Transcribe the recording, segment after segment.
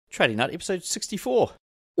TradingNut, episode 64.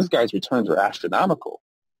 This guy's returns are astronomical,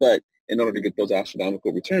 but in order to get those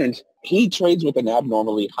astronomical returns, he trades with an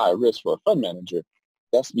abnormally high risk for a fund manager.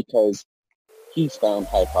 That's because he's found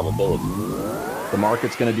high probability. The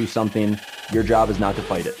market's going to do something. Your job is not to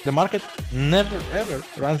fight it. The market never, ever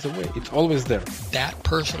runs away. It's always there. That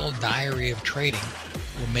personal diary of trading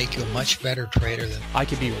will make you a much better trader than... I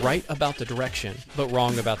could be right about the direction, but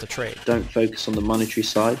wrong about the trade. Don't focus on the monetary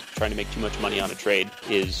side. Trying to make too much money on a trade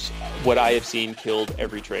is what I have seen killed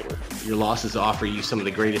every trader. Your losses offer you some of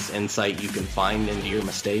the greatest insight you can find into your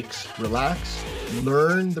mistakes. Relax,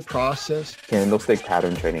 learn the process. Candlestick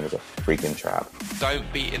pattern trading is a freaking trap.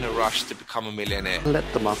 Don't be in a rush to become a millionaire. Let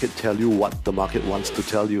the market tell you what the market wants to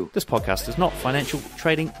tell you. This podcast is not financial,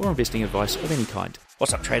 trading, or investing advice of any kind.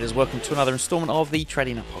 What's up, traders? Welcome to another installment of the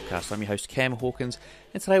TradingNut podcast. I'm your host, Cam Hawkins,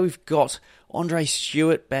 and today we've got Andre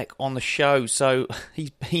Stewart back on the show. So he's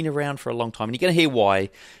been around for a long time, and you're going to hear why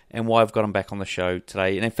and why I've got him back on the show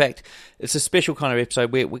today. And in fact, it's a special kind of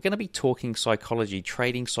episode where we're going to be talking psychology,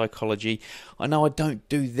 trading psychology. I know I don't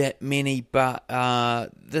do that many, but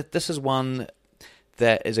this is one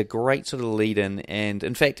that is a great sort of lead-in. And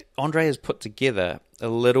in fact, Andre has put together a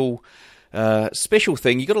little special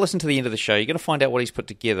thing. You've got to listen to the end of the show. You're going to find out what he's put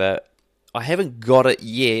together. I haven't got it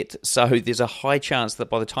yet, so there's a high chance that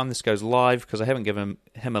by the time this goes live, because I haven't given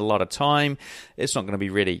him a lot of time, it's not going to be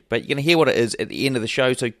ready. But you're going to hear what it is at the end of the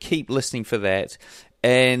show, so keep listening for that.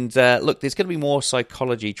 And look, there's going to be more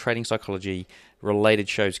psychology, trading psychology related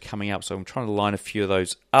shows coming up, so I'm trying to line a few of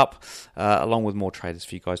those up, along with more traders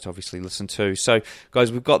for you guys to obviously listen to. So, guys,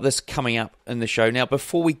 we've got this coming up in the show. Now,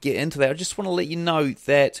 before we get into that, I just want to let you know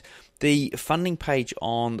that the funding page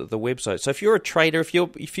on the website. So if you're a trader, if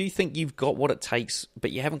you think you've got what it takes, but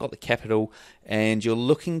you haven't got the capital, and you're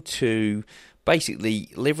looking to basically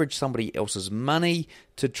leverage somebody else's money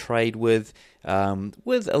to trade with a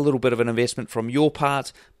little bit of an investment from your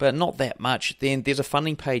part, but not that much, then there's a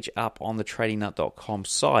funding page up on the TradingNut.com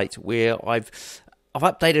site where I've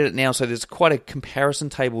updated it now, so there's quite a comparison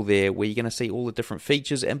table there where you're going to see all the different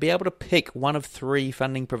features and be able to pick one of three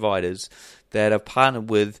funding providers that I've partnered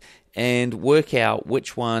with and work out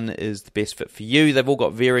which one is the best fit for you. They've all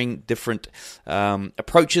got varying different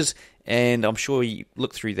approaches, and I'm sure you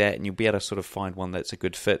look through that and you'll be able to sort of find one that's a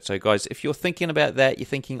good fit. So guys, if you're thinking about that, you're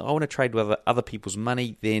thinking, I want to trade with other people's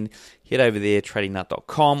money, then head over there,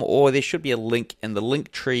 tradingnut.com, or there should be a link in the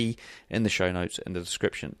link tree in the show notes in the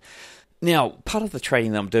description. Now, part of the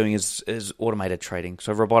trading that I'm doing is automated trading,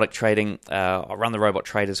 so robotic trading. I run the Robot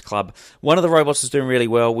Traders Club. One of the robots is doing really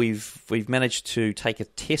well. We've managed to take a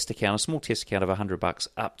test account, a small test account of $100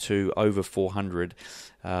 up to over $400.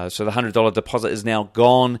 So the $100 deposit is now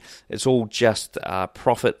gone. It's all just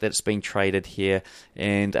profit that's being traded here,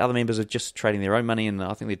 and other members are just trading their own money, and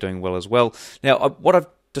I think they're doing well as well. Now, what I've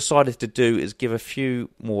decided to do is give a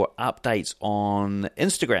few more updates on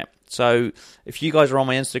Instagram. So if you guys are on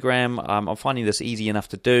my Instagram, I'm finding this easy enough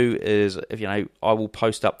to do. I will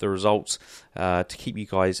post up the results to keep you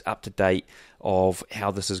guys up to date of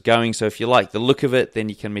how this is going. So if you like the look of it, then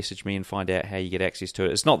you can message me and find out how you get access to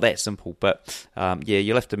it. It's not that simple, but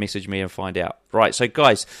you'll have to message me and find out. Right, so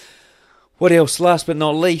guys, what else? Last but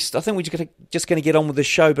not least, I think we're just going to get on with the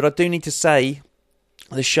show, but I do need to say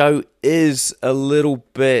the show is a little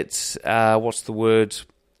bit,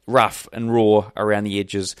 rough and raw around the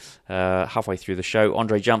edges. Halfway through the show,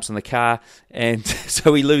 Andre jumps in the car, and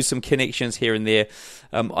so we lose some connections here and there.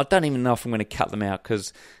 I don't even know if I'm going to cut them out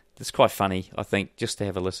because it's quite funny, I think, just to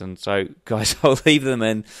have a listen. So, guys, I'll leave them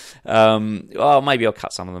in. Maybe I'll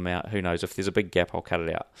cut some of them out. Who knows? If there's a big gap, I'll cut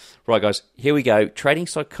it out. Right, guys, here we go. Trading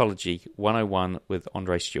Psychology 101 with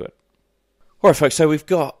Andre Stewart. All right, folks, so we've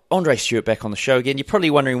got Andre Stewart back on the show again. You're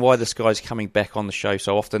probably wondering why this guy's coming back on the show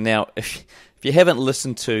so often. Now, if you haven't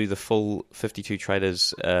listened to the full 52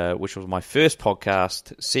 Traders, which was my first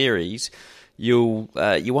podcast series, you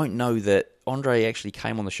won't know that Andre actually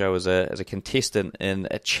came on the show as a contestant in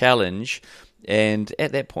a challenge, and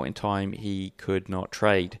at that point in time, he could not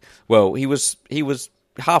trade. Well, he was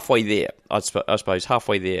halfway there, I suppose,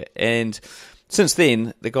 halfway there, and since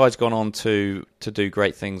then, the guy's gone on to do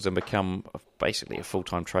great things and become basically a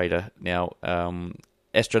full-time trader now,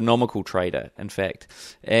 astronomical trader, in fact.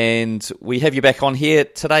 And we have you back on here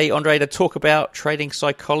today, Andre, to talk about trading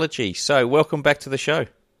psychology. So welcome back to the show.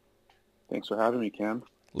 Thanks for having me, Cam.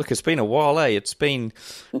 Look, it's been a while, eh? It's been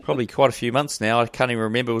probably quite a few months now. I can't even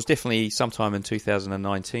remember. It was definitely sometime in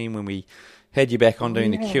 2019 when we had you back on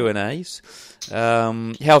doing the Q&As.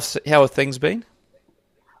 How have things been?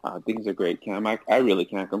 Things are great, Cam. I really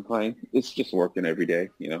can't complain. It's just working every day,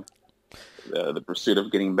 the pursuit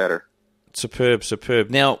of getting better. Superb.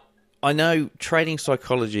 Now, I know trading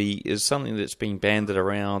psychology is something that's been banded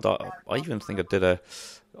around. I even think I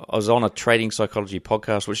was on a trading psychology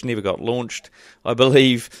podcast which never got launched, I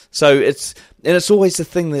believe. So it's always the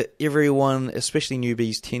thing that everyone, especially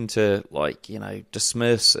newbies, tend to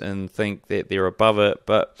dismiss and think that they're above it.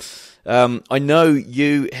 But I know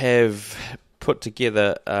you have put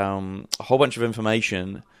together a whole bunch of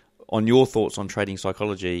information on your thoughts on trading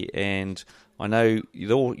psychology, and I know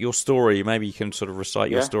your story. Maybe you can sort of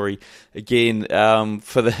recite your story again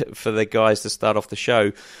for the guys to start off the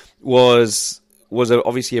show. Was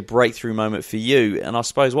obviously a breakthrough moment for you, and I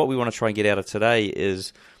suppose what we want to try and get out of today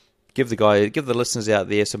is give the listeners out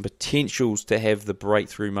there some potentials to have the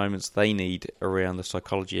breakthrough moments they need around the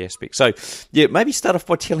psychology aspect. So, yeah, maybe start off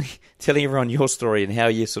by telling everyone your story and how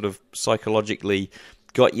you sort of psychologically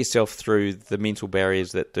got yourself through the mental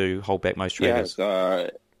barriers that do hold back most traders.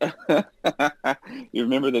 Yes, you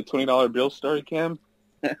remember the $20 bill story, Cam?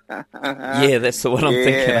 Yeah, that's the one I'm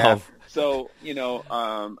thinking of. So,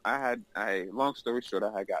 long story short,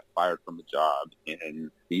 I got fired from the job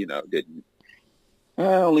and, I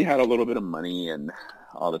only had a little bit of money and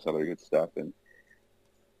all this other good stuff. And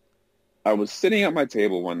I was sitting at my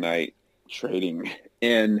table one night trading,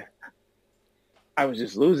 and I was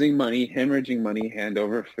just losing money, hemorrhaging money, hand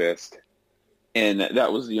over fist. And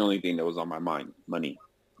that was the only thing that was on my mind. Money.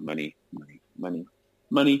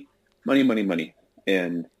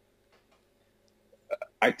 And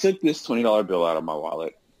I took this $20 bill out of my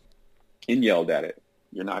wallet and yelled at it.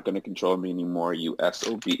 You're not going to control me anymore, you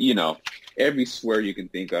SOB. Every swear you can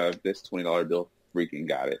think of, this $20 bill freaking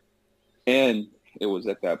got it. And it was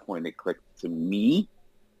at that point it clicked to me.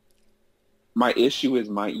 My issue is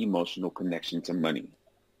my emotional connection to money.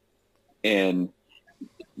 And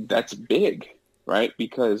that's big, right?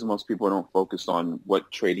 Because most people don't focus on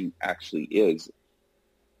what trading actually is.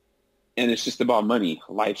 And it's just about money,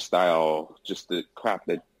 lifestyle, just the crap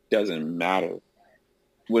that doesn't matter.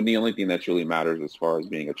 When the only thing that really matters as far as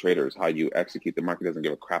being a trader is how you execute. The market doesn't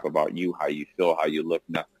give a crap about you, how you feel, how you look,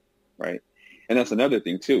 nothing, right? And that's another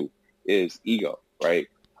thing too, is ego, right?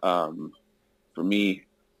 For me,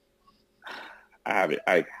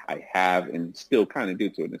 I have and still kind of do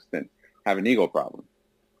to an extent have an ego problem.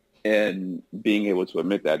 And being able to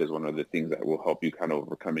admit that is one of the things that will help you kind of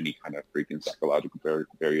overcome any kind of freaking psychological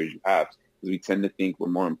barriers you have. Because we tend to think we're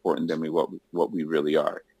more important than what we really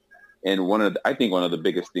are. And I think one of the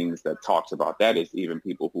biggest things that talks about that is even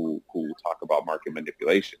people who talk about market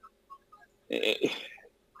manipulation.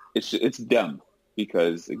 It's dumb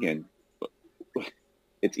because, again,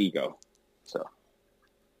 it's ego. So.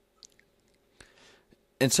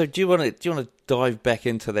 And so, do you want to dive back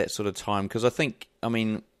into that sort of time? Because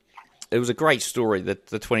it was a great story, the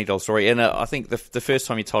 $20 story, and I think the first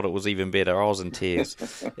time you told it was even better. I was in tears,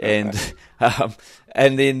 and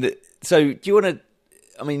then so do you want to?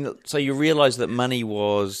 So you realised that money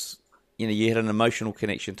was, you had an emotional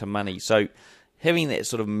connection to money. So having that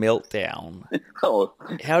sort of meltdown,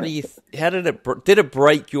 did it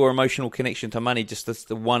break your emotional connection to money? Just this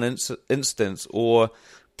the one instance, or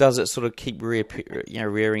does it sort of keep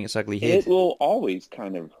rearing its ugly head? It will always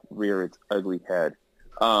kind of rear its ugly head.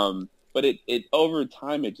 But it over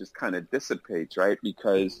time, it just kind of dissipates, right?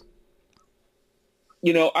 Because,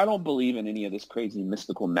 I don't believe in any of this crazy,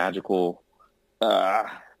 mystical, magical, out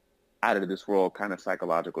of this world kind of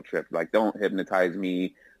psychological trip. Like, don't hypnotize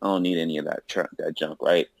me. I don't need any of that junk,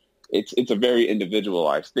 right? It's a very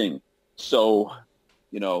individualized thing. So,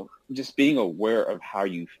 just being aware of how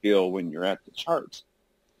you feel when you're at the charts.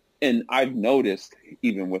 And I've noticed,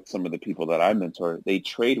 even with some of the people that I mentor, they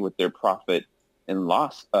trade with their profit and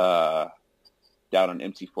loss down on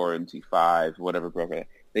MT4, MT5, whatever broker.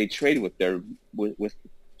 They trade with with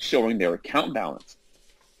showing their account balance.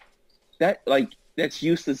 That's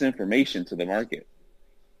useless information to the market,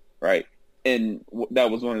 right? And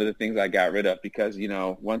that was one of the things I got rid of because,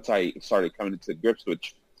 once I started coming to grips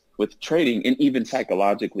with trading and even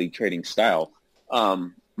psychologically trading style,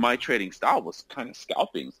 my trading style was kind of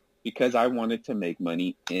scalping because I wanted to make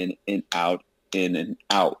money in and out, in and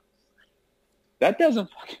out. That doesn't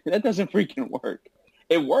freaking work.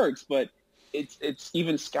 It works, but it's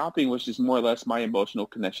even scalping, which is more or less my emotional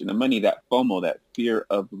connection to money, that FOMO, that fear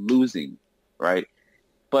of losing, right?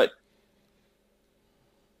 But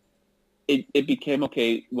it became,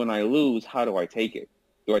 okay, when I lose, how do I take it?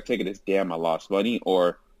 Do I take it as, damn, I lost money?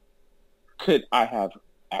 Or could I have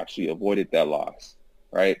actually avoided that loss,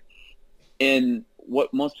 right? And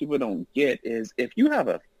what most people don't get is if you have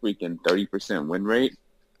a freaking 30% win rate,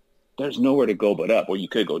 there's nowhere to go but up, or you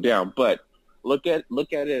could go down. But look at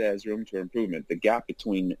it as room for improvement. The gap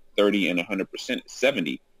between 30 and 100% is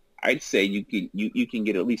 70. I'd say you can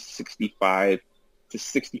get at least 65 to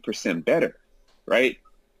 60% better, right?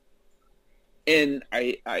 And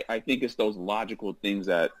I think it's those logical things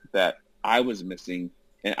that I was missing,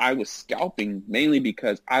 and I was scalping mainly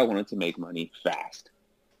because I wanted to make money fast.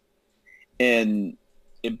 And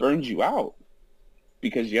it burns you out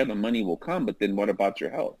because the money will come, but then what about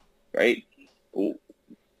your health, right?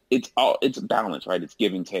 It's balance, right? It's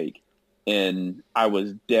give and take. And I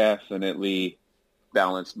was definitely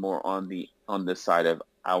balanced more on this side of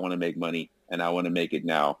I want to make money and I want to make it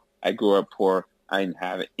now. I grew up poor. I didn't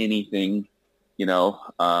have anything,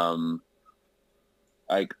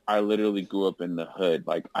 like I literally grew up in the hood.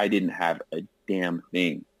 Like I didn't have a damn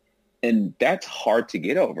thing. And that's hard to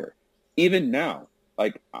get over. Even now,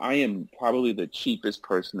 like I am probably the cheapest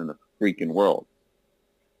person in the freaking world.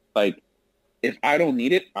 Like if I don't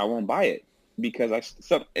need it, I won't buy it because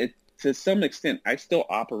to some extent, I still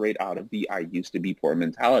operate out of the I used to be poor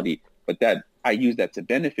mentality, but that I use that to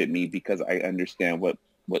benefit me because I understand what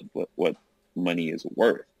money is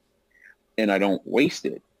worth and I don't waste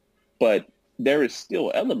it. But there is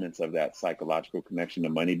still elements of that psychological connection to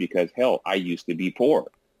money because hell, I used to be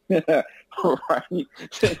poor. Right?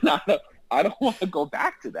 I don't want to go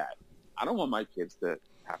back to that. I don't want my kids to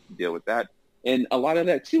have to deal with that. And a lot of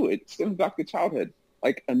that too, it stems back to childhood.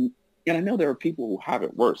 Like, and I know there are people who have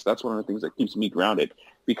it worse. That's one of the things that keeps me grounded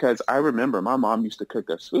because I remember my mom used to cook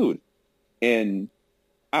us food and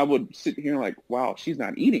I would sit here and like, wow, she's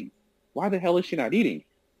not eating. Why the hell is she not eating?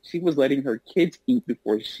 She was letting her kids eat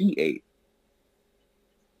before she ate.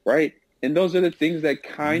 Right? And those are the things that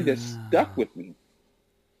kind of stuck with me.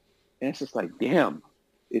 And it's just like, damn,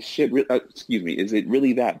 is it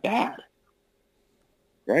really that bad?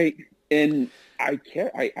 Right? And I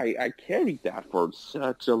carried that for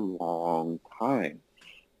such a long time.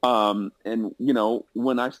 And,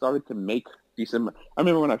 when I started to make decent, I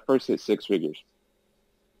remember when I first hit six figures.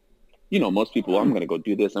 Most people, I'm going to go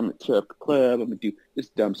do this. I'm going to tear up the club. I'm going to do this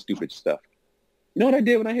dumb, stupid stuff. You know what I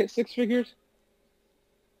did when I hit six figures?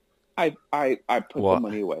 I put the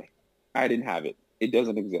money away. I didn't have it. It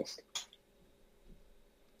doesn't exist.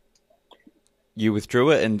 You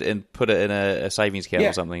withdrew it and put it in a savings account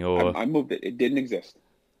or something? Or I moved it. It didn't exist.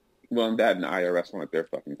 Well, that and the IRS want their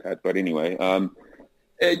fucking cut. But anyway, I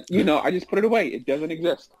just put it away. It doesn't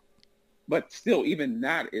exist. But still, even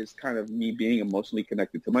that is kind of me being emotionally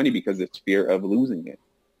connected to money because it's fear of losing it.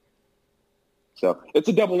 So it's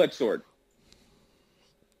a double-edged sword.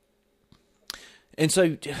 And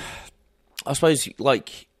so, I suppose,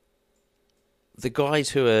 like, the guys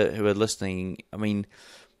who are listening, I mean,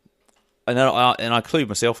 I know, and I include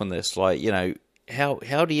myself in this, like,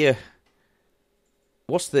 how do you,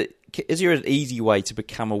 is there an easy way to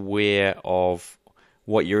become aware of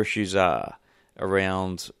what your issues are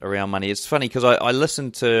around money? It's funny because I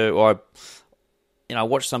listen to, or I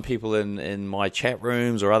watch some people in my chat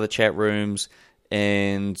rooms or other chat rooms,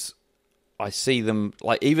 and I see them,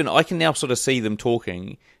 like, even I can now sort of see them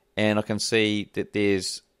talking, and I can see that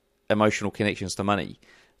there's emotional connections to money,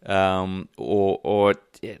 or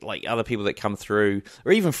like other people that come through,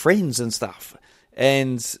 or even friends and stuff.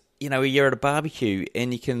 And you're at a barbecue,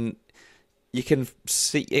 and you can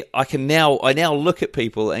see. I now look at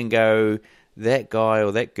people and go, that guy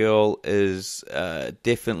or that girl is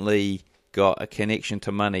definitely got a connection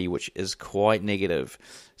to money, which is quite negative.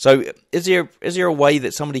 So is there a way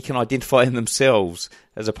that somebody can identify in themselves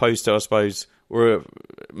as opposed to, I suppose, or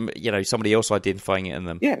somebody else identifying it in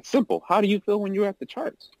them? Yeah, it's simple. How do you feel when you're at the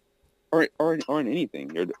charts, or in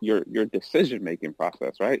anything? Your decision making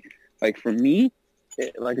process, right? Like for me,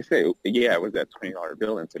 like I say, yeah, it was that $20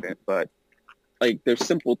 bill incident, but like there's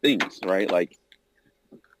simple things, right? Like,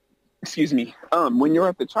 excuse me, when you're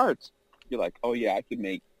at the charts, you're like, oh yeah, I could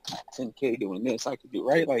make 10K doing this. I could do,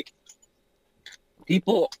 right? Like,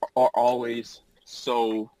 people are always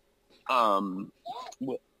so,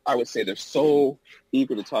 I would say they're so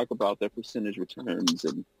eager to talk about their percentage returns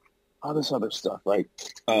and all this other stuff, right?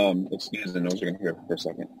 Excuse the noise you're going to hear for a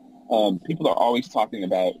second. People are always talking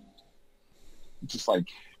about just like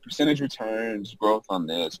percentage returns, growth on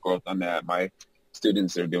this, growth on that. My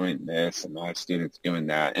students are doing this and my students doing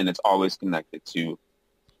that. And it's always connected to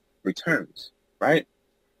returns, right?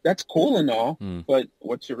 That's cool and all, but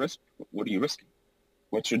what's your risk? What are you risking?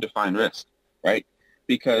 What's your defined risk, right?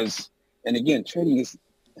 Because, and again, trading is,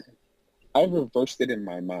 I've reversed it in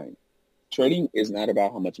my mind. Trading is not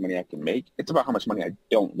about how much money I can make. It's about how much money I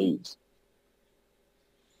don't lose.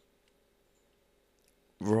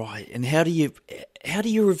 Right. And how do you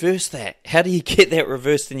reverse that? How do you get that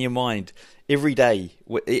reversed in your mind every day?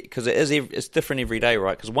 Because it's different every day,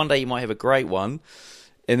 right? Because one day you might have a great one,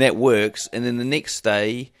 and that works, and then the next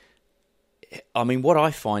day, I mean, what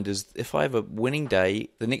I find is if I have a winning day,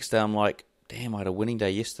 the next day I'm like, damn, I had a winning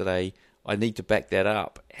day yesterday. I need to back that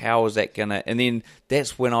up. How is that going to... And then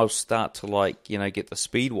that's when I'll start to, like, get the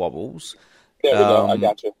speed wobbles. There we go. I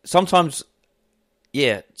got you. Sometimes,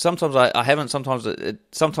 sometimes I haven't.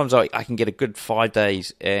 Sometimes I can get a good 5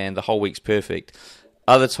 days and the whole week's perfect.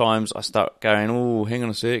 Other times I start going, oh, hang on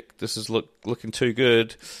a sec, this is looking too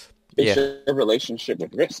good. It's your relationship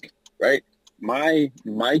with risk, right? My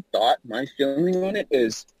thought, my feeling on it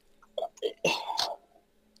is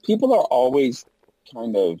people are always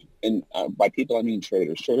kind of, and by people I mean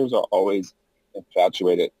traders. Traders are always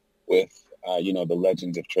infatuated with, the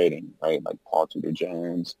legends of trading, right? Like Paul Tudor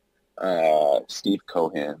Jones, Steve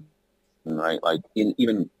Cohen, right? Like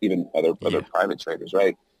even other private traders,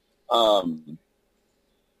 right? Paul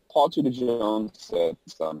Tudor Jones said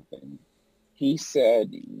something. He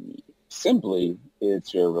said, simply,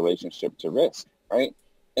 it's your relationship to risk, right?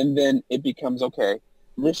 And then it becomes, okay,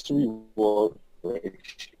 risk to reward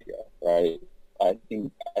ratio, right? I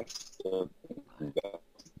think that's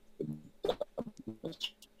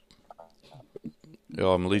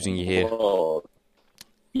I'm losing you here.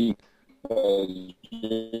 Because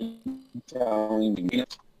you're telling me...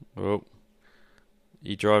 Oh,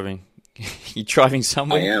 you driving? You driving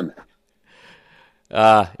somewhere?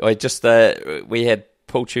 I am. We had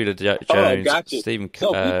Paul Tudor Jones, Stephen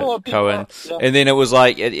Cohen, yeah. and then it was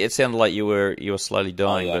like it sounded like you were slowly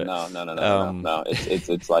dying. Oh, yeah, but, no.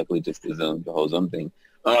 It's likely just the whole Zoom thing.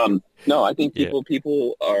 No, I think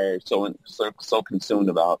people are so consumed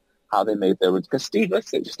about how they made their, because Steve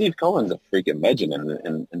Cohen's a freaking legend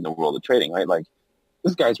in the world of trading, right? Like,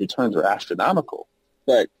 this guy's returns are astronomical,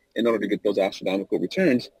 but in order to get those astronomical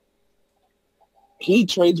returns, he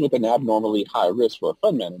trades with an abnormally high risk for a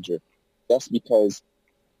fund manager. That's because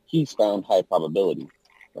he's found high probability,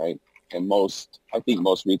 right? And I think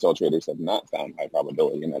most retail traders have not found high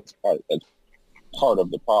probability, and that's part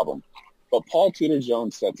of the problem. But Paul Tudor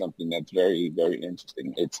Jones said something that's very, very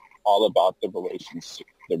interesting. It's all about the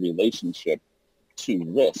relationship to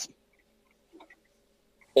risk.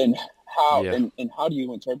 And how and how do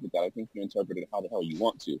you interpret that? I think you interpret it how the hell you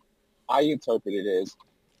want to. I interpret it as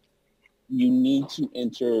you need to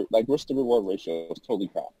enter, like, risk to reward ratio is totally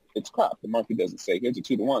crap. It's crap. The market doesn't say, here's a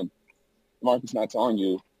 2-to-1. The market's not telling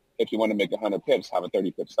you, if you want to make 100 pips, have a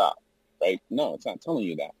 30-pip stop, right? No, it's not telling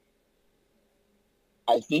you that.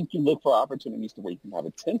 I think you look for opportunities to where you can have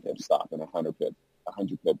a 10-pip stop and a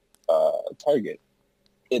 100-pip target.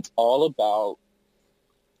 It's all about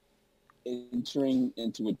entering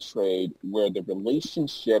into a trade where the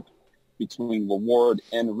relationship between reward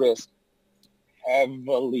and risk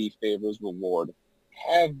heavily favors reward.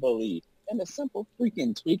 Heavily. And a simple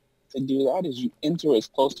freaking tweak to do that is you enter as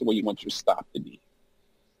close to where you want your stop to be.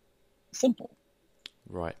 Simple.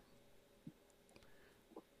 Right.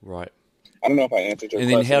 I don't know if I answered your and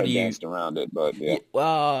question. Then how or do you danced around it, but yeah.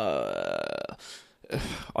 Well,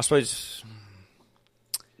 I suppose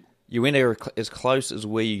you enter as close as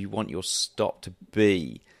where you want your stop to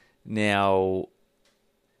be. Now,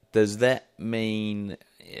 does that mean?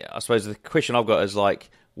 I suppose the question I've got is, like,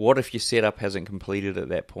 what if your setup hasn't completed at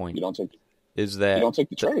that point? You don't take. Is that you don't take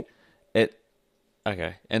the trade?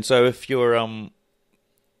 Okay, and so if you're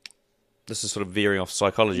this is sort of veering off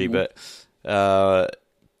psychology, but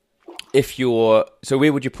if you're, so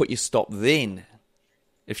where would you put your stop then?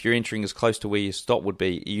 If you're entering as close to where your stop would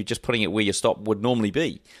be, are you just putting it where your stop would normally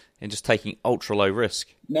be and just taking ultra low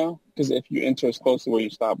risk? No, because if you enter as close to where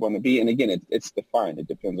your stop want to be, and again, it's defined. It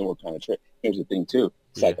depends on what kind of trade. Here's the thing too.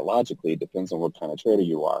 Psychologically, it depends on what kind of trader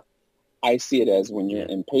you are. I see it as when you're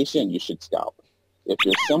impatient, you should scalp. If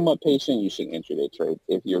you're somewhat patient, you should intraday trade.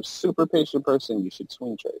 If you're a super patient person, you should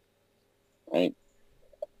swing trade. Right?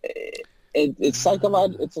 It's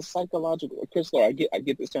psychological. It's a psychological. Chris Laurie, I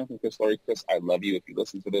get this term from Chris Laurie. Chris, I love you. If you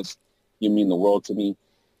listen to this, you mean the world to me.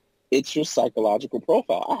 It's your psychological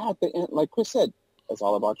profile. I have to, like Chris said, it's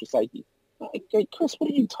all about your psyche. Like, hey, Chris, what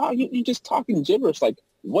are you talking? You're just talking gibberish. Like,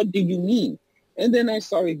 what do you mean? And then I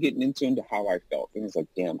started getting into how I felt, and it's like,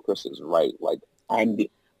 damn, Chris is right. Like, I'm the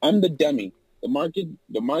dummy.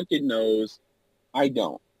 The market knows, I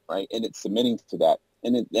don't, right? And it's submitting to that.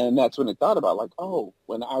 And that's when I thought about, like, oh,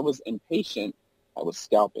 when I was impatient, I was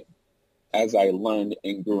scalping. As I learned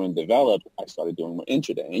and grew and developed, I started doing more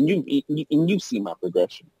intraday. And you see my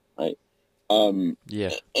progression, right? And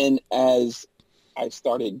as I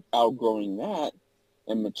started outgrowing that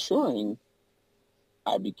and maturing,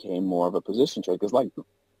 I became more of a position trader. Because, like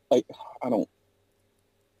I don't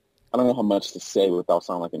know how much to say without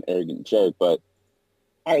sounding like an arrogant jerk, but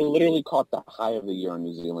I literally caught the high of the year on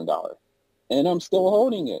New Zealand dollar. And I'm still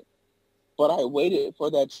holding it. But I waited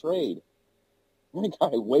for that trade. Like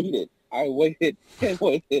I waited and waited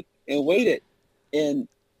and waited, and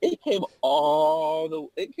it came about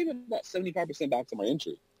 75% back to my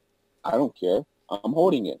entry. I don't care. I'm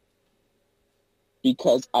holding it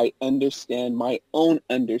because I understand my own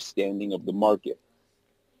understanding of the market,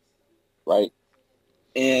 right?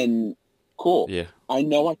 And cool. Yeah. I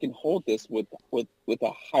know I can hold this with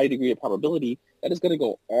a high degree of probability that it's going to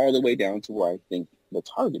go all the way down to where I think the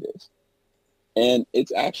target is. And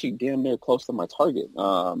it's actually damn near close to my target.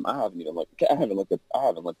 I haven't looked at the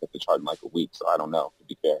chart in like a week, so I don't know, to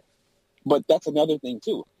be fair. But that's another thing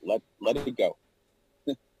too. Let it go.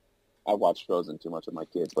 I watch Frozen too much with my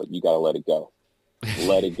kids, but you gotta let it go.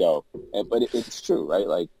 Let it go. But it's true, right?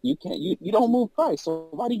 Like you don't move price, so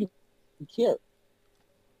why do you care?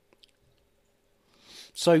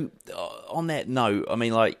 So on that note, I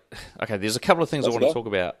mean, like, okay, there's a couple of things I want to talk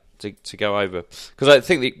about to go over, because I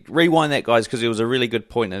think rewind that, guys, because it was a really good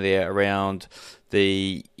point in there around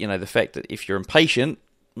the fact that if you're impatient,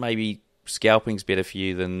 maybe scalping's better for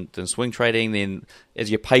you than swing trading. Then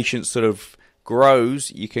as your patience sort of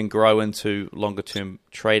grows, you can grow into longer term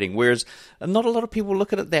trading. Whereas not a lot of people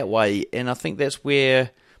look at it that way, and I think that's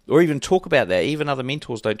where, or even talk about that. Even other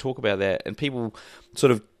mentors don't talk about that, and people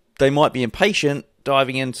sort of, they might be impatient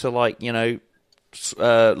diving into long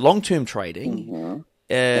term trading. Mm-hmm.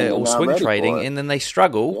 Or swing trading, and then they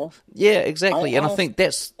struggle. Yeah, exactly. And I think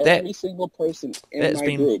that's every single person in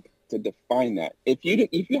my group to define that. If you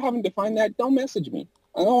haven't defined that, don't message me.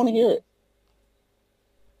 I don't want to hear it.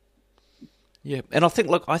 Yeah, and I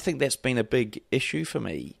think that's been a big issue for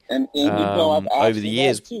me. And I've asked over the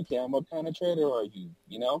years too, Cam. What kind of trader are you?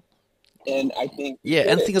 You know, and I think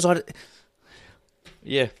and the thing is,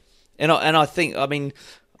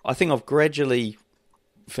 I think I've gradually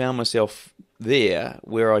found myself there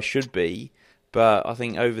where I should be, but I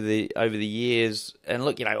think over the years, and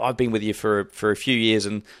look, I've been with you for a few years,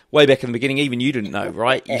 and way back in the beginning, even you didn't know,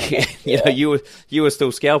 right? You were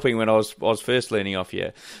still scalping when I was first learning off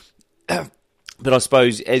you. But I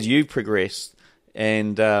suppose as you've progressed,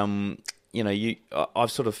 and I've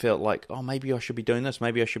sort of felt like, oh, maybe I should be doing this,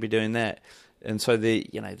 maybe I should be doing that, and so the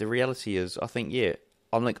reality is, I think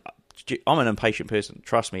I'm an impatient person.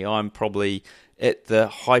 Trust me, I'm probably at the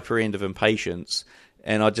hyper end of impatience,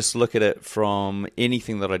 and I just look at it from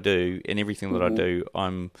anything that I do and everything that I do.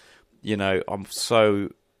 I'm so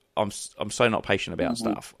not patient about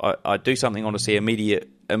stuff. I do something, I want to see immediate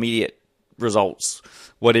results,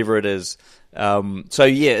 whatever it is.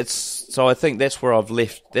 So I think that's where I've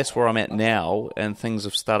left. That's where I'm at now, and things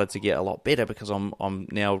have started to get a lot better because I'm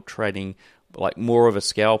now trading like more of a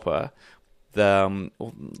scalper.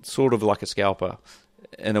 Sort of like a scalper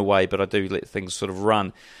in a way, but I do let things sort of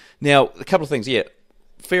run. Now, a couple of things,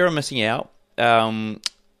 fear of missing out,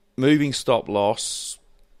 moving stop loss,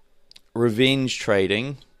 revenge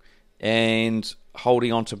trading, and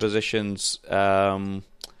holding on to positions that,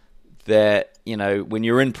 when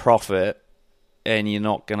you're in profit and you're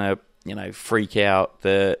not going to, freak out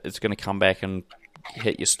that it's going to come back and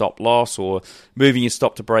hit your stop loss, or moving your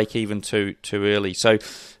stop to break even too early. So do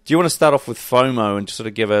you want to start off with FOMO and sort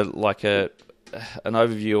of give an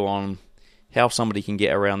overview on how somebody can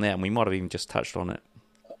get around that? And we might have even just touched on it.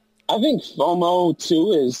 I think FOMO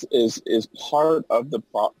too is part of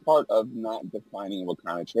not defining what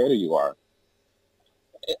kind of trader you are.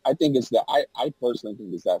 I think it's that I personally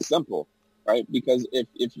think it's that simple, right? Because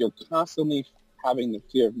if you're constantly having the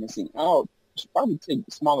fear of missing out, you should probably take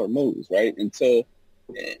smaller moves, right? And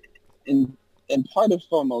part of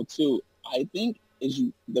FOMO too, I think, is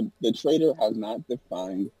the trader has not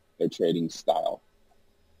defined their trading style.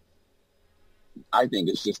 I think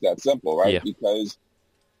it's just that simple, right? Yeah. Because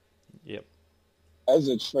as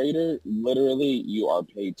a trader, literally, you are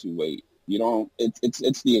paid to wait. You don't.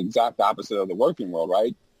 It's the exact opposite of the working world,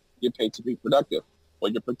 right? You're paid to be productive.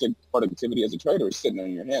 Well, your productivity as a trader is sitting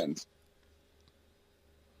on your hands.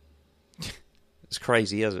 It's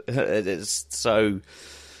crazy, isn't it? It's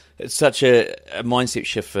such a mindset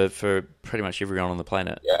shift for pretty much everyone on the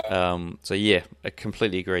planet. Yeah. I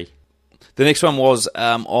completely agree. The next one was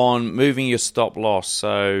on moving your stop loss.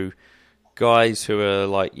 So guys who are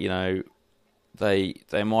like, they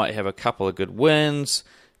might have a couple of good wins,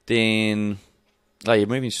 then you're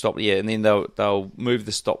moving stop, and then they'll move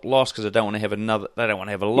the stop loss because they don't want to have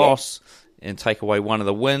a loss and take away one of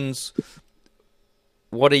the wins.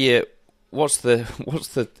 What's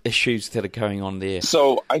the issues that are going on there?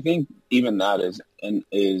 So I think even that is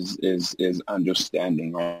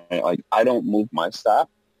understanding, right? Like I don't move my stop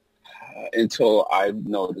until I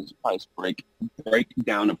notice price break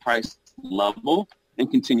down a price level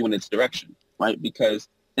and continue in its direction, right? Because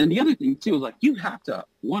And the other thing too is like you have to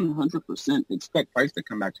 100% expect price to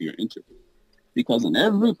come back to your entry, because in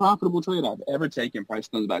every profitable trade I've ever taken, price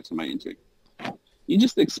comes back to my entry. You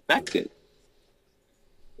just expect it.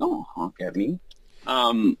 Don't honk at me.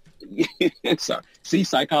 Sorry. See,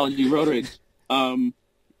 psychology rotary. No,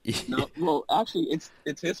 well, actually,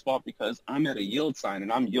 it's his fault because I'm at a yield sign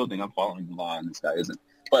and I'm yielding. I'm following the law, and this guy isn't.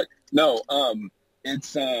 But no,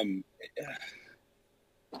 it's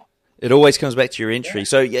It always comes back to your entry. Yeah.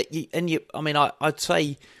 So I mean, I'd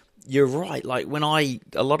say you're right. Like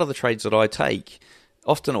a lot of the trades that I take,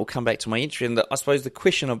 often it will come back to my entry. And I suppose the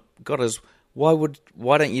question I've got is, why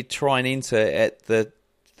don't you try and enter at the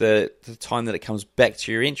time that it comes back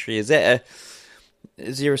to your entry? Is there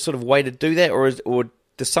a sort of way to do that, or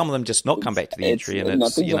does some of them just not come back to the entry? And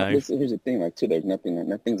it's here's the thing, like too, there's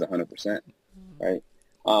nothing's 100%, right?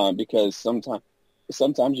 Because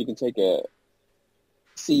sometimes you can take a.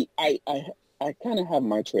 See, I kind of have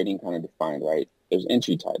my trading kind of defined, right? There's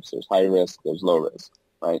entry types. There's high risk. There's low risk,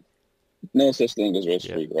 right? No such thing as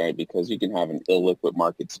risk-free, right? Because you can have an illiquid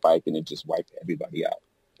market spike and it just wipe everybody out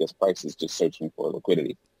because price is just searching for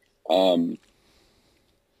liquidity. I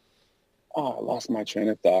lost my train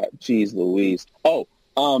of thought. Jeez Louise. So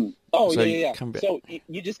yeah. So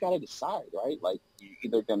you just got to decide, right? Like you're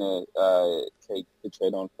either going to take the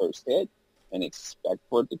trade on first hit and expect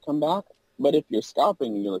for it to come back. But if you're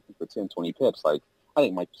scalping and you're looking for 10, 20 pips, like I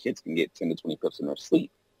think my kids can get 10 to 20 pips in their sleep,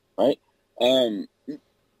 right?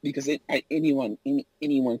 Because anyone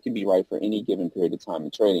can be right for any given period of time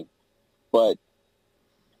in trading. But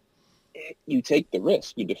you take the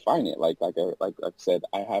risk, you define it. Like I said,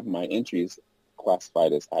 I have my entries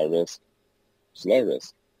classified as high risk, low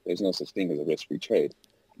risk. There's no such thing as a risk-free trade.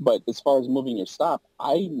 But as far as moving your stop,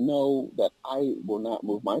 I know that I will not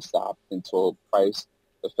move my stop until price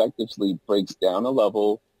effectively breaks down a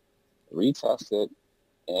level, retest it,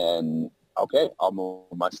 and okay, I'll move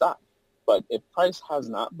my stop. But if price has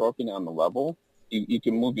not broken down the level, you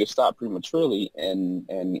can move your stop prematurely and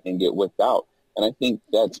get whipped out. And I think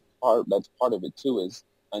that's part of it too, is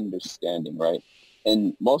understanding, right?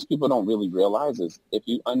 And most people don't really realize is if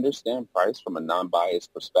you understand price from a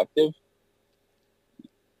non-biased perspective,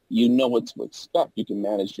 you know what to expect. You can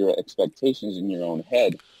manage your expectations in your own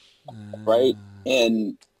head, right?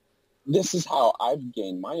 And this is how I've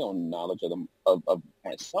gained my own knowledge of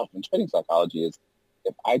myself in trading psychology is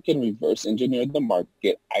if I can reverse engineer the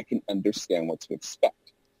market, I can understand what to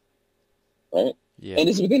expect, right? Yeah. And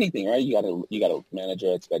it's with anything, right? You gotta manage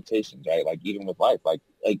your expectations, right? Like even with life, like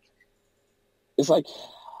it's like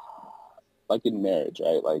in marriage,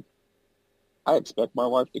 right? Like I expect my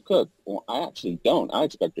wife to cook. Well, I actually don't. I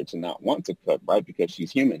expect her to not want to cook, right? Because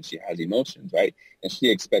she's human. She has emotions, right? And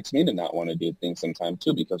she expects me to not want to do things sometimes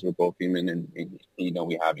too because we're both human and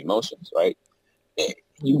we have emotions, right?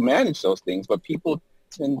 You manage those things, but people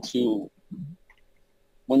tend to,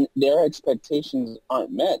 when their expectations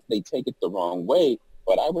aren't met, they take it the wrong way.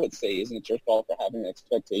 But I would say, isn't it your fault for having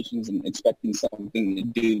expectations and expecting something to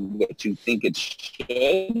do what you think it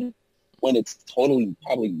should? When it's totally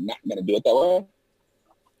probably not going to do it that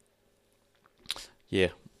way.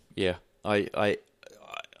 Yeah.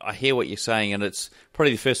 I hear what you're saying, and it's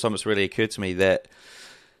probably the first time it's really occurred to me that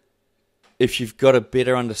if you've got a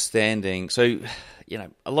better understanding, so,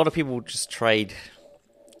 a lot of people just trade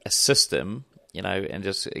a system, and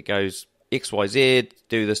just it goes X, Y, Z,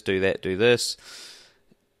 do this, do that, do this,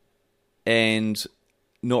 and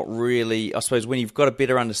not really, I suppose, when you've got a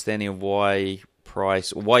better understanding of why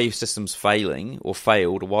price or why your system's failing or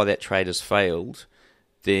failed or why that trade has failed,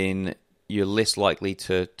 then you're less likely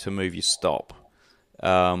to move your stop.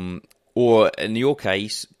 Or in your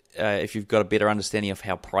case, if you've got a better understanding of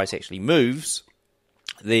how price actually moves,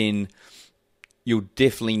 then you'll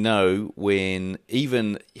definitely know when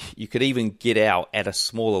you could even get out at a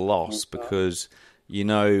smaller loss because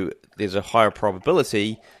there's a higher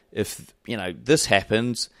probability if this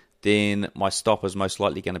happens, then my stop is most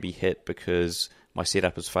likely going to be hit because my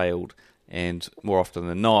setup has failed, and more often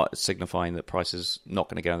than not, it's signifying that price is not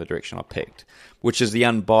going to go in the direction I picked, which is the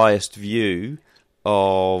unbiased view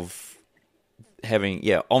of having,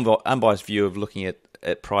 unbiased view of looking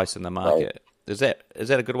at price in the market. Right. Is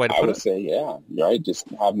that a good way to put it? I would say, yeah, right. Just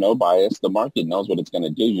have no bias. The market knows what it's going to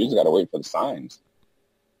do. You just got to wait for the signs.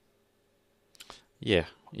 Yeah.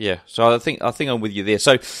 So I think I'm with you there.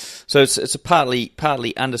 So it's a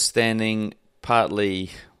partly understanding, partly,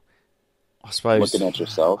 I suppose, looking at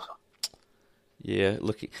yourself. Yeah,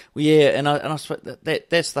 and I suppose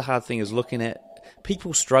that's the hard thing is looking at.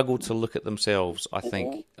 People struggle to look at themselves. I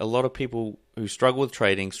think a lot of people who struggle with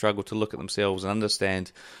trading struggle to look at themselves and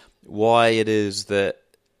understand why it is that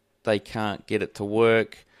they can't get it to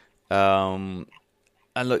work, And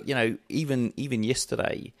look, even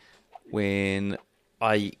yesterday when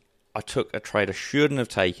I took a trade I shouldn't have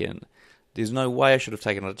taken. There's no way I should have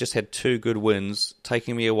taken it. I just had 2 good wins,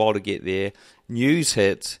 taking me a while to get there. News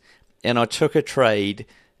hit, and I took a trade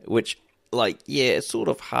which, it sort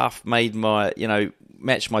of half made my,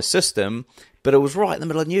 match my system, but it was right in the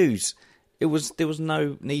middle of news. There was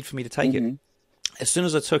no need for me to take it. As soon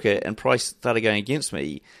as I took it and price started going against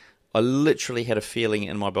me, I literally had a feeling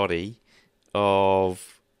in my body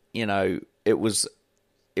of, it was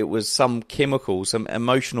some chemicals, some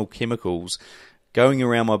emotional chemicals going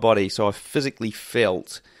around my body. So I physically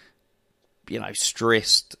felt,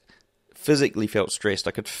 stressed. Physically felt stressed.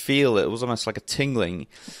 I could feel it. It was almost like a tingling.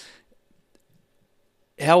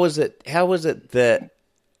 How is it that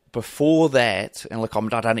before that, and look, I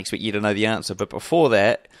don't expect you to know the answer, but before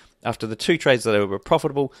that, after the 2 trades that were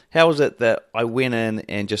profitable, how is it that I went in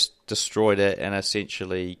and just destroyed it and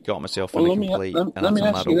essentially got myself in a complete and utter muddle? Let me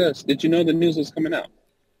ask you this. Did you know the news was coming out?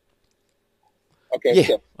 Okay,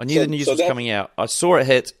 yeah, I knew the news was coming out. I saw it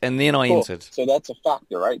hit, and then I entered. So that's a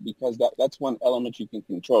factor, right? Because that's one element you can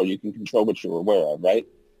control. You can control what you're aware of, right?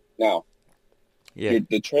 Now,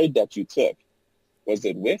 the trade that you took, was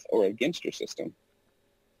it with or against your system?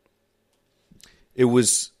 It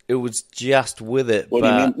was just with it. What do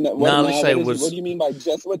you mean? What do you mean by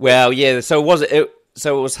just with? Well, yeah. So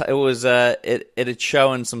it had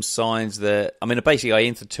shown some signs that, basically I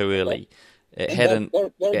entered too early. It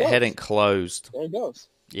hadn't closed. There it goes.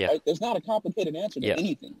 Yeah. Right? There's not a complicated answer to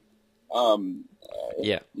anything.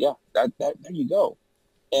 Yeah. There you go.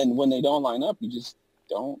 And when they don't line up, you just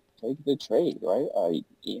don't take the trade, right?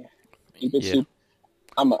 Keep it super.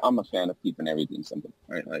 I'm a fan of keeping everything simple,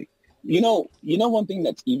 right? Like, one thing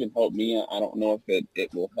that's even helped me, I don't know if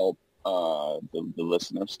it will help the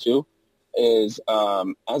listeners too, is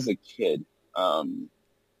as a kid, I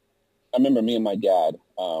remember me and my dad,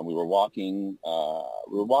 we were walking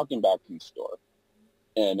back from the store,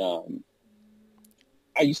 and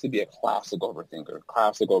I used to be a classic overthinker,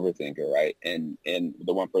 right? And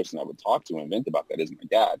the one person I would talk to and vent about that is my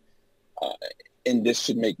dad, and this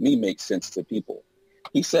should make sense to people.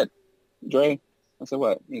 He said, "Dre," I said,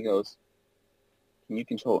 "What?" He goes, "Can you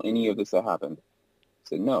control any of this that happened?" I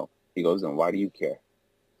said, "No." He goes, "Then why do you care?"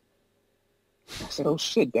 I said, "Oh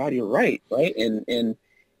shit, Dad, you're right."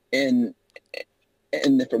 And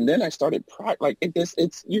from then I started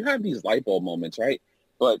it's you have these light bulb moments, right?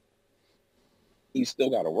 But you still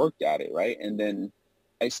got to work at it, right? And then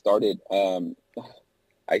I started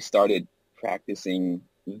practicing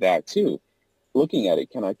that too, looking at it.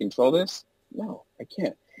 Can I control this? No, I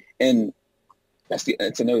can't. And that's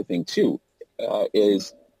another thing too,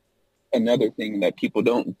 is another thing that people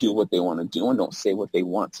don't do what they want to do and don't say what they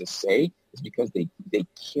want to say is because they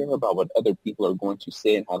care about what other people are going to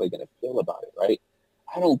say and how they're going to feel about it, right?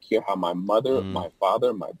 I don't care how my mother, my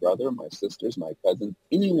father, my brother, my sisters, my cousins,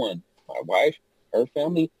 anyone, my wife, her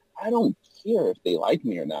family, I don't care if they like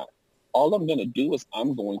me or not. All I'm going to do is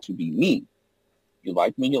I'm going to be me. You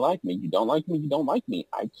like me, you like me. You don't like me, you don't like me.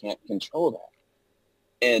 I can't control that.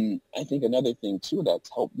 And I think another thing, too,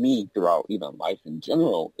 that's helped me throughout even life in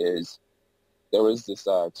general is there was this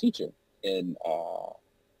teacher in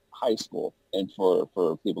high school, and for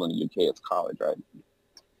people in the UK, it's college, right?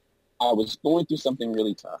 I was going through something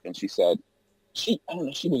really tough, and she said, she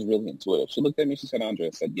was really intuitive. She looked at me, she said, "Andre,"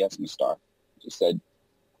 I said, "Yes, Miss Star." She said,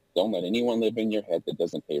 "Don't let anyone live in your head that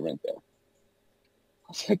doesn't pay rent there." I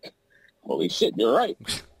was like, holy shit, you're right.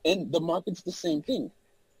 And the market's the same thing.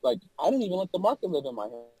 Like, I don't even let the market live in my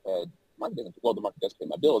head. The market does pay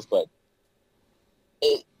my bills, but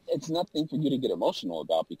it's nothing for you to get emotional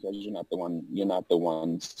about because you're not the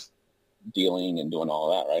ones dealing and doing all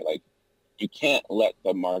that, right? Like, you can't let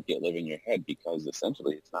the market live in your head because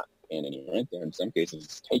essentially it's not paying any rent there. In some cases,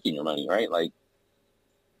 it's taking your money, right? Like,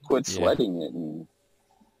 quit sweating it. And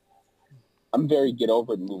I'm very get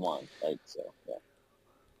over it and move on, right? So, yeah.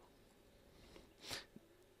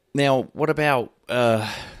 Now, what about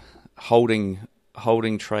holding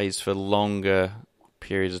trades for longer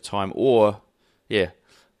periods of time, or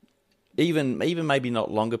even maybe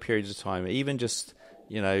not longer periods of time, even just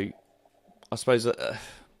I suppose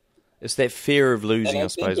it's that fear of losing. I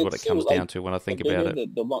suppose what it comes down to when I think about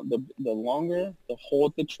it. The longer the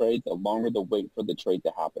hold the trade, the longer the wait for the trade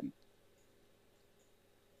to happen.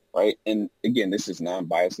 Right, and again, this is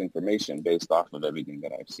non-biased information based off of everything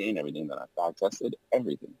that I've seen, everything that I've back tested,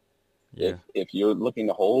 everything. Yeah. If you're looking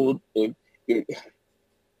to hold,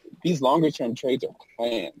 these longer-term trades are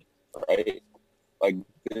planned, right? Like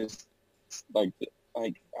this, I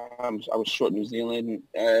was short New Zealand,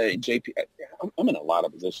 JP. I'm in a lot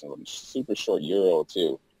of positions. I'm super short Euro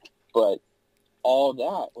too, But all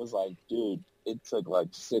that was like, dude, it took like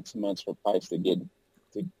 6 months for price to get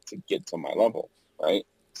to my level, right?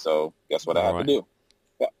 So guess what I had to do?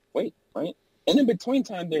 But wait, right? And in between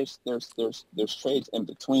time, there's trades in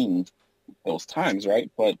between those times, right?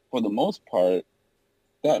 But for the most part,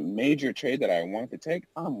 that major trade that I want to take,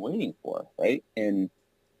 I'm waiting for, right? And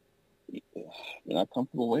if you're not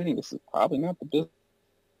comfortable waiting, this is probably not the business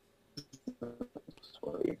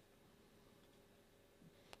for you.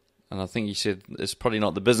 And I think you said it's probably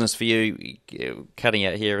not the business for you. Cutting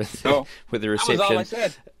out here with the reception. That was all I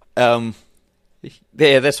said.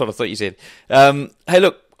 Yeah, that's what I thought you said. Hey,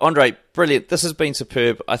 look, Andre, brilliant. This has been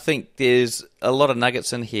superb. I think there's a lot of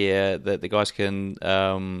nuggets in here that the guys can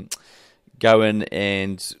go in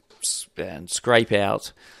and scrape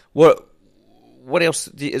out. What else?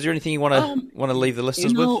 Is there anything you want to leave the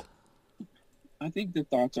listeners with? I think the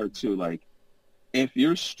thoughts are too, like, if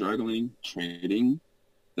you're struggling trading,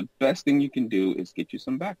 the best thing you can do is get you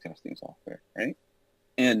some backtesting software, right?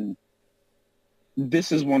 And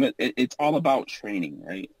this is it's all about training,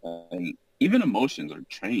 right? Even emotions are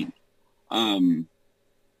trained.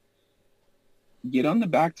 Get on the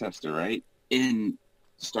backtester, right? And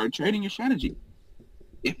start trading your strategy.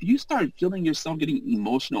 If you start feeling yourself getting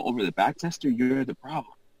emotional over the backtester, you're the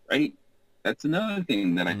problem, right? That's another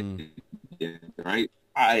thing that I did, right?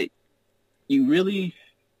 You really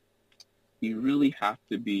have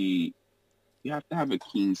to have a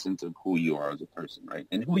keen sense of who you are as a person, right?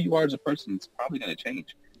 And who you are as a person is probably going to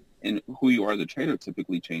change. And who you are as a trader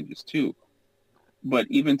typically changes too. But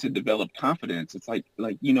even to develop confidence, it's like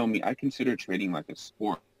you know me, I consider trading like a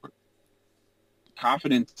sport.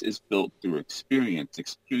 Confidence is built through experience.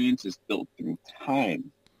 Experience is built through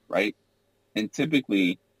time, right? And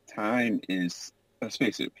typically time is, let's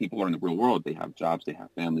face it, people are in the real world. They have jobs, they have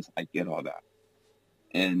families. I get all that.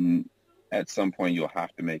 And at some point you'll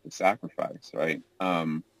have to make a sacrifice, right?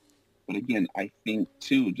 But again, I think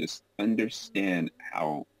too, just understand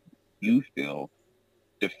how you feel,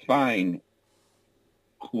 define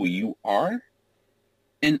who you are.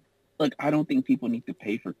 And look, I don't think people need to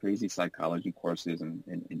pay for crazy psychology courses and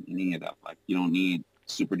any of that. Like, you don't need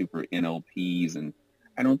super duper NLPs, and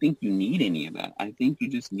I don't think you need any of that. I think you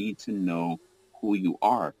just need to know who you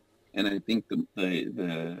are. And I think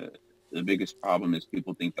the biggest problem is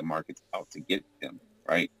people think the market's out to get them,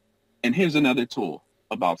 right? And here's another tool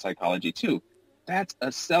about psychology too. That's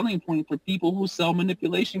a selling point for people who sell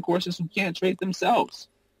manipulation courses who can't trade themselves.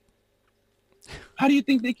 How do you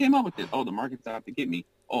think they came up with it? Oh, the market's out to get me.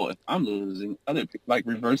 Oh, if I'm losing, other like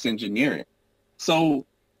reverse engineer it. So,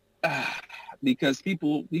 because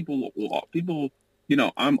people, you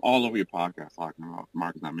know, I'm all over your podcast talking about the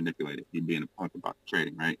market's not manipulated. You being a punk about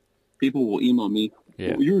trading, right? People will email me,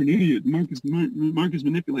 yeah. Oh, you're an idiot. The market's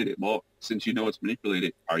manipulated. Well, since you know it's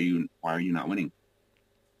manipulated, why are you not winning?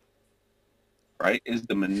 Right? Is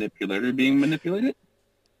the manipulator being manipulated?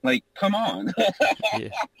 Like, come on. Yeah.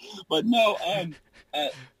 But no,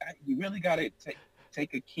 you really got to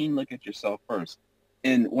take a keen look at yourself first.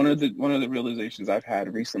 And one of the realizations I've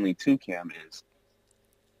had recently too, Cam, is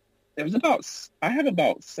I have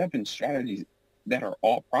about 7 strategies that are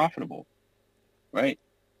all profitable, right?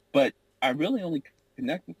 But I really only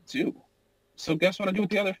connect with 2. So guess what I do with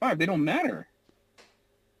the other 5? They don't matter,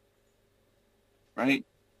 right?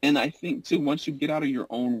 And I think too, once you get out of your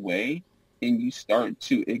own way and you start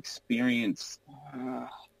to experience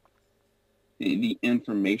the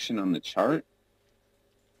information on the chart,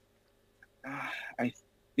 I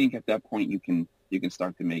think at that point you can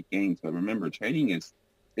start to make gains. But remember, trading is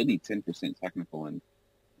really 10% technical and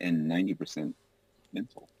 90%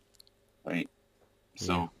 mental, right? Yeah.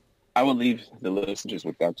 So I would leave the listeners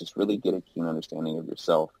with that. Just really get a keen understanding of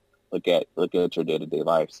yourself. Look at your day-to-day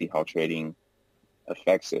life. See how trading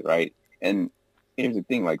affects it, right? And here's the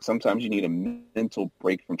thing: like sometimes you need a mental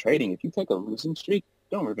break from trading. If you take a losing streak,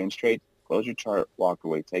 don't revenge trade. Close your chart, walk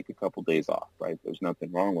away, take a couple days off, right? There's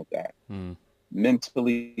nothing wrong with that.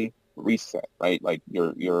 Mentally reset, right? Like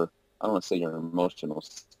your I don't want to say your emotional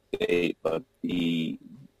state, but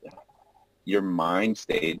your mind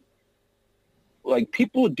state. Like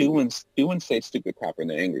people do and say stupid crap when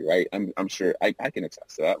they're angry, right? I'm sure I can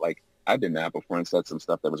attest to that. Like I've been mad before and said some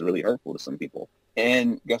stuff that was really hurtful to some people.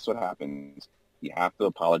 And guess what happens? You have to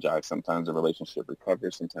apologize. Sometimes a relationship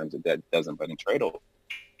recovers, sometimes it doesn't. But in trading,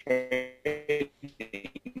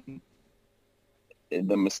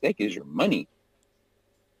 the mistake is your money,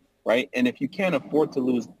 right? And if you can't afford to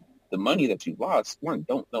lose the money that you lost, 1,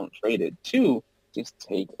 don't trade it. 2, just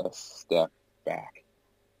take a step back.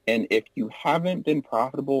 And if you haven't been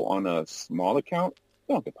profitable on a small account,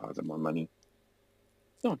 don't deposit more money.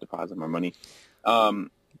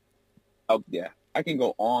 I can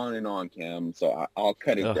go on and on, Cam. So I'll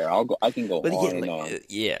cut it there. I can go on and on.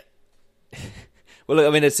 Yeah. Well, look, I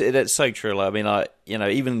mean, it's so true. Like, I mean,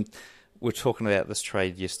 even we're talking about this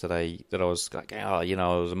trade yesterday that I was like, I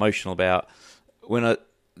was emotional about when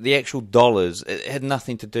the actual dollars. It had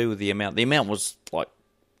nothing to do with the amount. The amount was like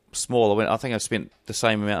small. I think I spent the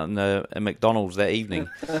same amount in McDonald's that evening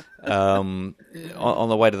on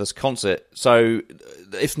the way to this concert. So,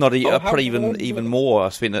 if not, probably even more. I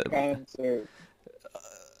spent it.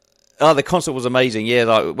 The concert was amazing. Yeah,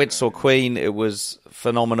 I went to saw Queen. It was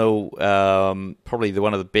phenomenal. Probably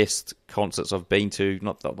one of the best concerts I've been to.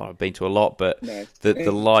 Not that I've been to a lot, but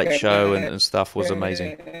the light show and stuff was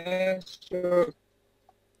amazing.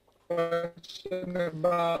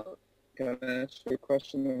 Can I ask you a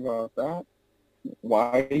question about that?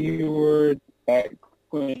 Why you were at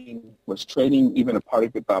Queen? Was trading even a part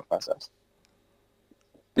of your thought process?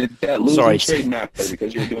 Did that losing trade matter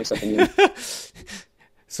because you were doing something new?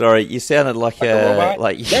 Sorry, you sounded like a robot?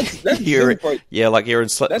 That's you're Zoom like you're in.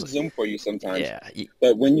 That's Zoom for you sometimes. Yeah,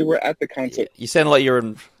 but when you were at the concert, you sounded like you're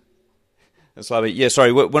in. It's like, yeah,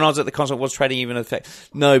 sorry. When I was at the concert, was trading even an effect?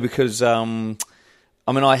 No, because I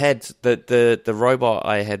mean, I had the robot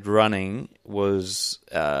I had running was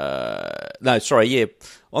on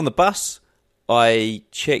the bus. I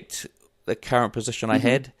checked the current position I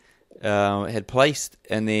had placed,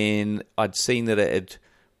 and then I'd seen that it had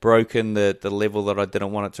broken the level that I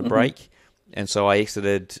didn't want it to break, and so I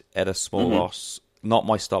exited at a small loss, not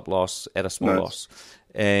my stop loss, at a small loss,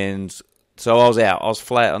 and so I was out. I was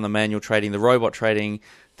flat on the manual trading. The robot trading,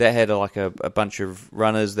 that had a bunch of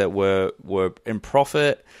runners that were in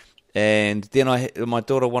profit, and then my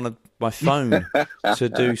daughter wanted my phone to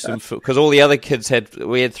do some, because all the other kids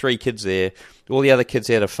we had 3 kids there. All the other kids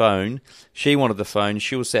had a phone. She wanted the phone.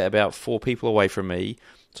 She was sat about 4 people away from me.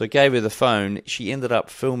 So I gave her the phone. She ended up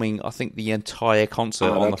filming, I think, the entire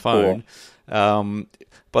concert on the phone. Cool.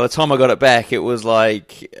 By the time I got it back, it was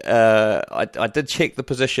like I did check the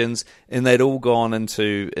positions, and they'd all gone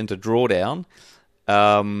into drawdown.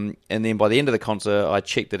 And then by the end of the concert, I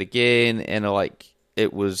checked it again, and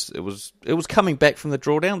it was coming back from the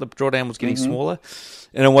drawdown. The drawdown was getting smaller,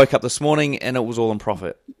 and I woke up this morning, and it was all in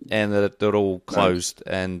profit, and it all closed.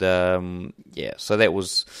 Nice. And so that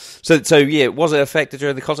was so. Yeah, was it a factor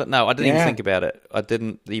during the concert? No, I didn't even think about it. I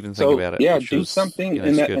didn't even think about it. Yeah, do something,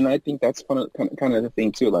 and I think that's kind of the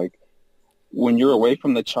thing too. Like when you're away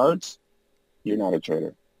from the charts, you're not a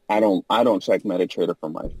trader. I don't check MetaTrader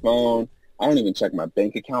from my phone. I don't even check my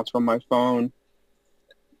bank accounts from my phone,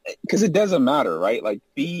 because it doesn't matter, right? Like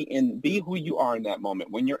be who you are in that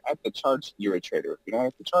moment. When you're at the charts, you're a trader. If you're not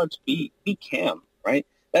at the charts, be Cam, right?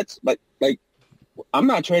 That's like I'm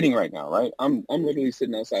not trading right now, right? I'm literally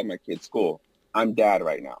sitting outside my kid's school. I'm dad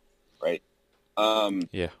right now, right?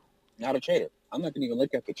 Not a trader. I'm not gonna even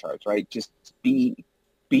look at the charts, right? Just be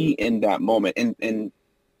in that moment. And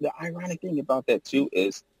the ironic thing about that too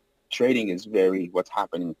is trading is very what's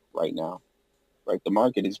happening right now. Right, the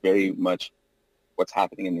market is very much what's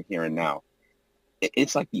happening in the here and now.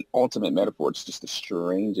 It's like the ultimate metaphor. It's just the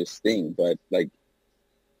strangest thing, but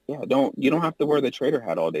you don't have to wear the trader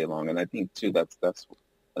hat all day long. And I think too that's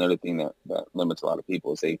another thing that limits a lot of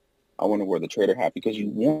people is I want to wear the trader hat because you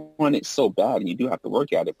want it so bad, and you do have to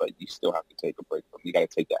work at it, but you still have to take a break from it. You got to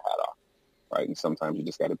take that hat off, right? And sometimes you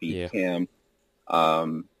just got to be Cam.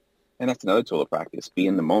 And that's another tool of practice. Be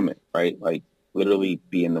in the moment, right? Like literally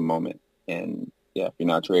be in the moment. And if you're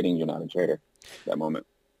not trading, you're not a trader. That moment.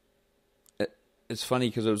 It's funny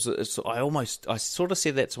because I sort of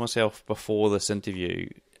said that to myself before this interview.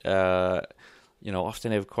 I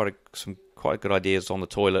often have quite good ideas on the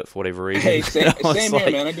toilet for whatever reason. Hey, same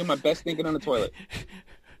here, man. I do my best thinking on the toilet.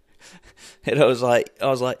 And I was like,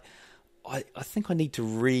 I think I need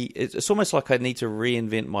to it's almost like I need to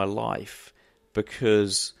reinvent my life,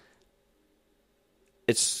 because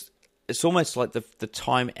it's almost like the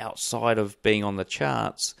time outside of being on the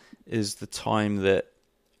charts is the time that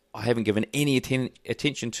I haven't given any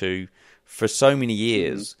attention to for so many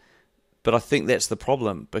years. But I think that's the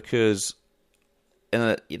problem, because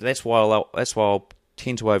that's why I'll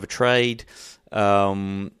tend to overtrade,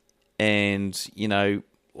 and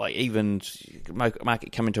like even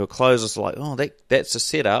market coming to a close, it's like, oh, that's a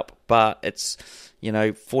setup, but it's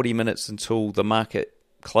 40 minutes until the market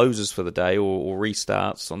closes for the day or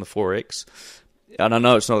restarts on the Forex, and I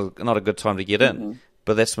know it's not a good time to get in,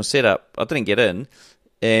 but that's my setup. I didn't get in,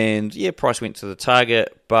 and price went to the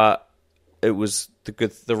target, but it was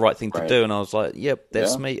the right thing to do, and I was like, yep,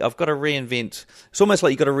 that's me. I've got to reinvent. It's almost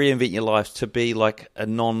like you've got to reinvent your life to be like a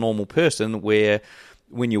non-normal person, where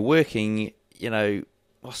when you're working, I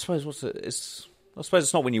suppose I suppose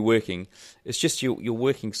it's not when you're working. It's just you're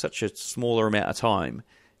working such a smaller amount of time,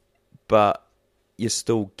 but you're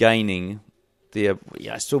still gaining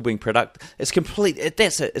still being productive. It's complete.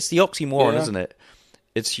 That's it. It's the oxymoron, isn't it?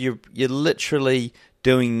 It's you're literally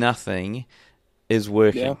doing nothing is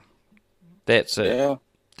working. Yeah. That's it. Yeah.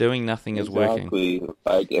 Doing nothing is working.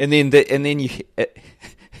 Like and then you.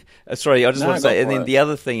 Sorry, I just want to say. And then the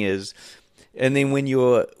other thing is, and then when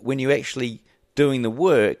you're actually doing the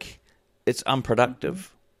work, it's unproductive.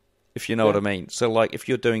 If you know what I mean. So, like, if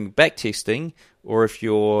you're doing backtesting or if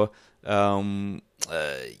you're analyzing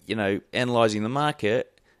the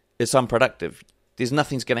market, it's unproductive. There's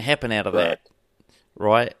nothing's going to happen out of that,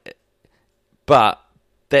 right? But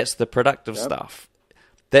that's the productive stuff.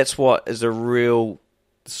 That's what is a real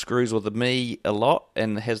screws with me a lot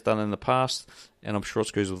and has done in the past, and I'm sure it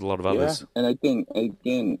screws with a lot of others. And I think,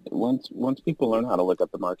 again, once people learn how to look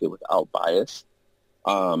at the market without bias,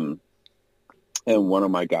 and one of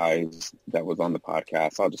my guys that was on the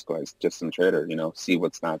podcast, I'll just go as just some trader, see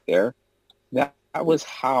what's not there. That was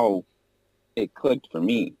how it clicked for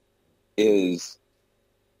me, is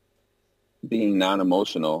being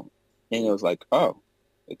non-emotional. And it was like, oh,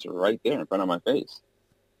 it's right there in front of my face.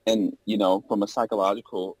 And, from a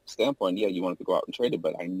psychological standpoint, you wanted to go out and trade it,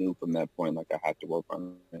 but I knew from that point, like, I had to work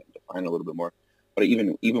on it, define a little bit more. But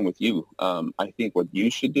even with you, I think what you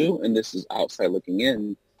should do, and this is outside looking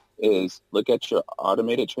in, is look at your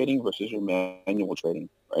automated trading versus your manual trading,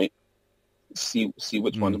 right? See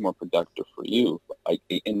which one's more productive for you. Like,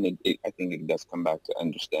 and I think it does come back to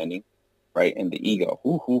understanding, right? And the ego.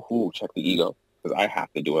 Check the ego, because I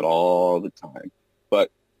have to do it all the time.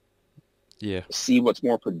 But see what's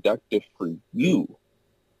more productive for you,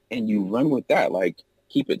 and you run with that. Like,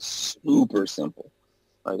 keep it super simple,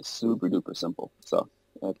 right? Super duper simple. So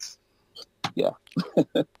that's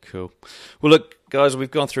Cool. Well, look, guys,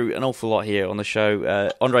 we've gone through an awful lot here on the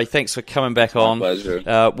show. Andre, thanks for coming back on. My pleasure.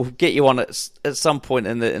 We'll get you on at some point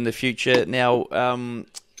in the future. Now,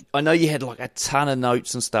 I know you had like a ton of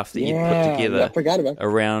notes and stuff that you put together. I forgot about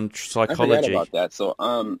around psychology. I forgot about that. So,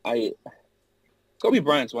 Kobe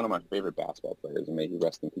Bryant's one of my favorite basketball players, and may he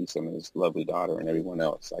rest in peace on his lovely daughter and everyone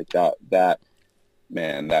else. Like that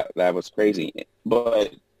was crazy.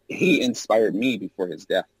 But he inspired me before his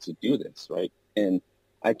death to do this, right? And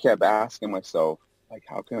I kept asking myself, like,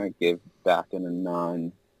 how can I give back in a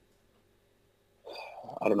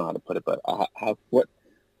I don't know how to put it, but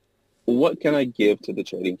what can I give to the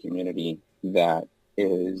trading community that's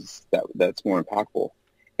more impactful?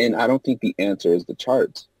 And I don't think the answer is the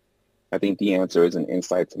charts. I think the answer is an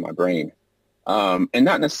insight to my brain. And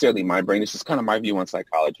not necessarily my brain, it's just kind of my view on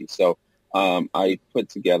psychology. So I put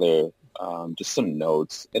together just some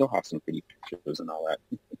notes. It'll have some pretty pictures and all that.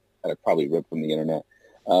 I probably ripped from the internet.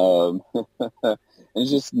 And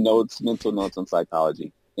it's just mental notes on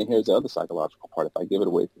psychology. And here's the other psychological part. If I give it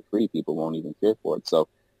away for free, people won't even care for it. So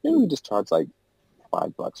maybe we just charge like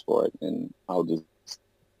 $5 for it, and I'll just,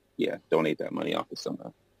 donate that money off to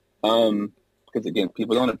somewhere. Because again,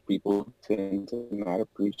 people tend to not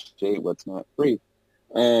appreciate what's not free.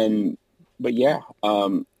 But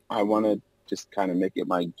I want to just kind of make it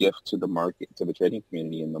my gift to the market, to the trading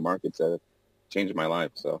community and the markets that have changed my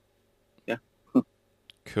life. So,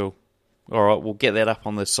 Cool. All right, we'll get that up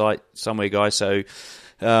on the site somewhere, guys. So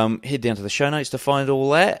head down to the show notes to find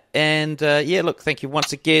all that. And, look, thank you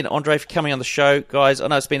once again, Andre, for coming on the show. Guys, I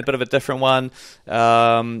know it's been a bit of a different one.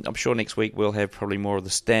 I'm sure next week we'll have probably more of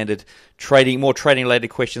the standard trading, more trading-related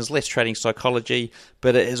questions, less trading psychology.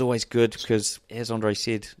 But it is always good because, as Andre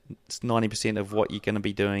said, it's 90% of what you're going to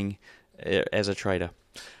be doing as a trader.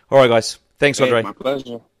 All right, guys. Thanks, Andre. My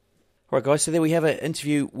pleasure. All right, guys, so there we have an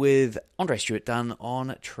interview with Andre Stewart done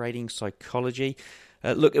on trading psychology.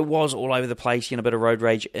 Look, it was all over the place, a bit of road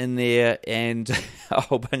rage in there and a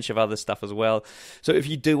whole bunch of other stuff as well. So if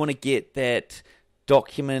you do want to get that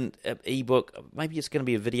document, ebook, maybe it's going to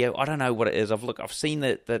be a video. I don't know what it is. I've seen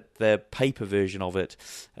the paper version of it.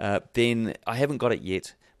 Then I haven't got it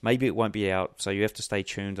yet. Maybe it won't be out, so you have to stay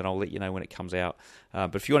tuned, and I'll let you know when it comes out.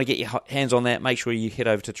 But if you want to get your hands on that, make sure you head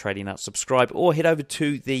over to TradingNut, subscribe, or head over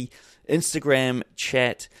to the Instagram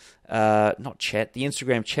chat, the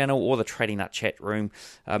Instagram channel or the TradingNut chat room.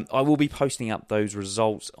 I will be posting up those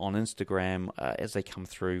results on Instagram as they come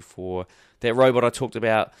through for that robot I talked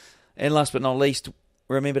about. And last but not least,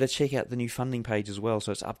 remember to check out the new funding page as well.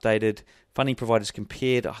 So it's updated, funding providers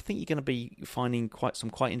compared. I think you're going to be finding some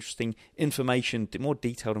quite interesting information, more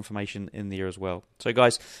detailed information in there as well. So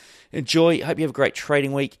guys, enjoy. Hope you have a great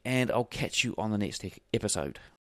trading week, and I'll catch you on the next episode.